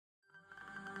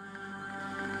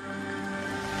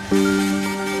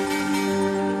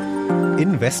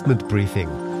Investment Briefing,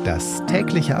 das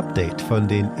tägliche Update von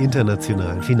den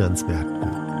internationalen Finanzmärkten.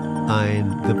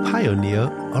 Ein The Pioneer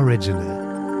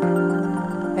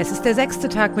Original. Es ist der 6.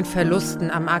 Tag mit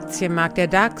Verlusten am Aktienmarkt. Der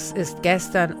DAX ist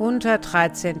gestern unter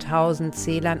 13.000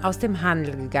 Zählern aus dem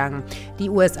Handel gegangen. Die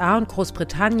USA und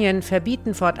Großbritannien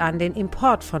verbieten fortan den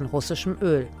Import von russischem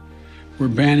Öl.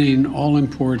 We're banning all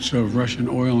imports of Russian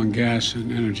oil and gas and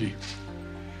energy.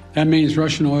 That means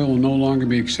Russian oil will no longer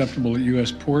be acceptable at U.S.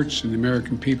 ports, and the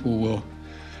American people will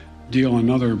deal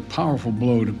another powerful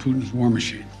blow to Putin's war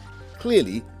machine.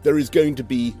 Clearly, there is going to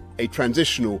be a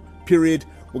transitional period.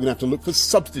 We're going to have to look for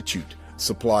substitute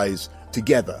supplies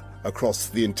together across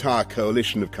the entire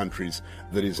coalition of countries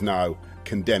that is now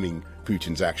condemning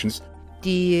Putin's actions.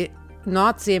 Die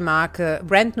Nordseemarke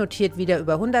Brent notiert wieder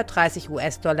über 130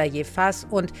 US-Dollar je Fass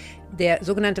und der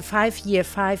sogenannte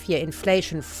Five-Year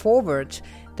Inflation Forward,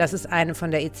 das ist eine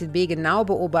von der EZB genau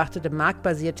beobachtete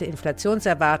marktbasierte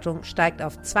Inflationserwartung, steigt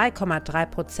auf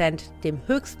 2,3%, dem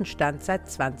höchsten Stand seit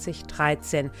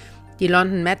 2013. Die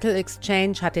London Metal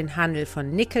Exchange hat den Handel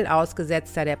von Nickel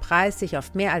ausgesetzt, da der Preis sich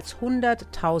auf mehr als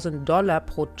 $100.000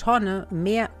 pro Tonne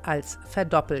mehr als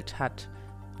verdoppelt hat.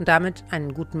 Und damit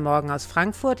einen guten Morgen aus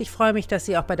Frankfurt. Ich freue mich, dass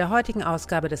Sie auch bei der heutigen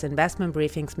Ausgabe des Investment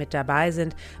Briefings mit dabei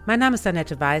sind. Mein Name ist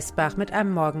Annette Weißbach mit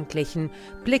einem morgendlichen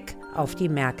Blick auf die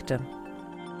Märkte.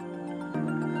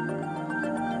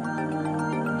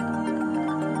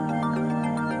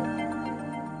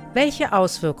 Welche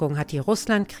Auswirkungen hat die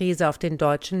Russland-Krise auf den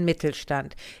deutschen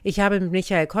Mittelstand? Ich habe mit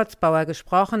Michael Kotzbauer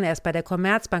gesprochen. Er ist bei der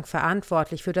Commerzbank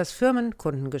verantwortlich für das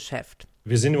Firmenkundengeschäft.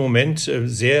 Wir sind im Moment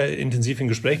sehr intensiv in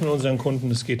Gesprächen mit unseren Kunden.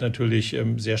 Es geht natürlich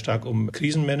sehr stark um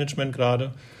Krisenmanagement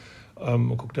gerade.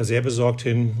 Man guckt da sehr besorgt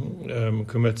hin,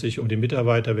 kümmert sich um die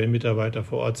Mitarbeiter, wenn Mitarbeiter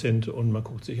vor Ort sind, und man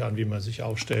guckt sich an, wie man sich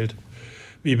aufstellt.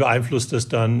 Wie beeinflusst das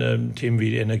dann Themen wie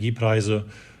die Energiepreise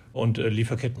und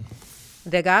Lieferketten?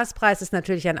 Der Gaspreis ist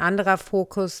natürlich ein anderer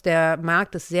Fokus. Der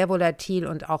Markt ist sehr volatil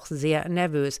und auch sehr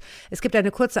nervös. Es gibt eine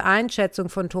kurze Einschätzung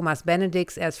von Thomas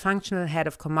Benedix. Er ist Functional Head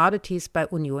of Commodities bei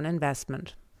Union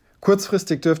Investment.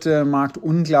 Kurzfristig dürfte der Markt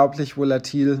unglaublich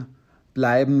volatil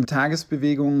bleiben.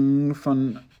 Tagesbewegungen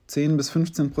von 10 bis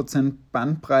 15%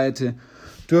 Bandbreite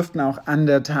dürften auch an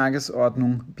der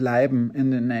Tagesordnung bleiben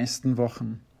in den nächsten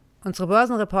Wochen. Unsere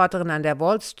Börsenreporterin an der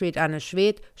Wall Street, Anne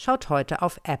Schwedt, schaut heute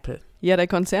auf Apple. Ja, der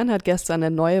Konzern hat gestern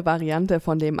eine neue Variante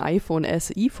von dem iPhone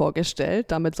SE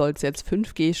vorgestellt. Damit soll es jetzt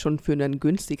 5G schon für einen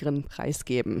günstigeren Preis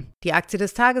geben. Die Aktie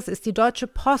des Tages ist die Deutsche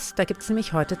Post. Da gibt es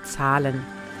nämlich heute Zahlen.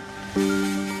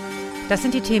 Das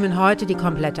sind die Themen heute. Die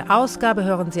komplette Ausgabe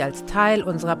hören Sie als Teil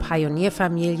unserer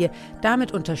Pionierfamilie.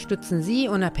 Damit unterstützen Sie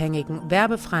unabhängigen,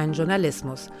 werbefreien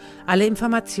Journalismus. Alle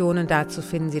Informationen dazu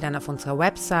finden Sie dann auf unserer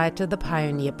Webseite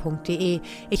thepioneer.de.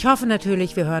 Ich hoffe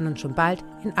natürlich, wir hören uns schon bald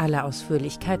in aller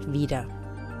Ausführlichkeit wieder.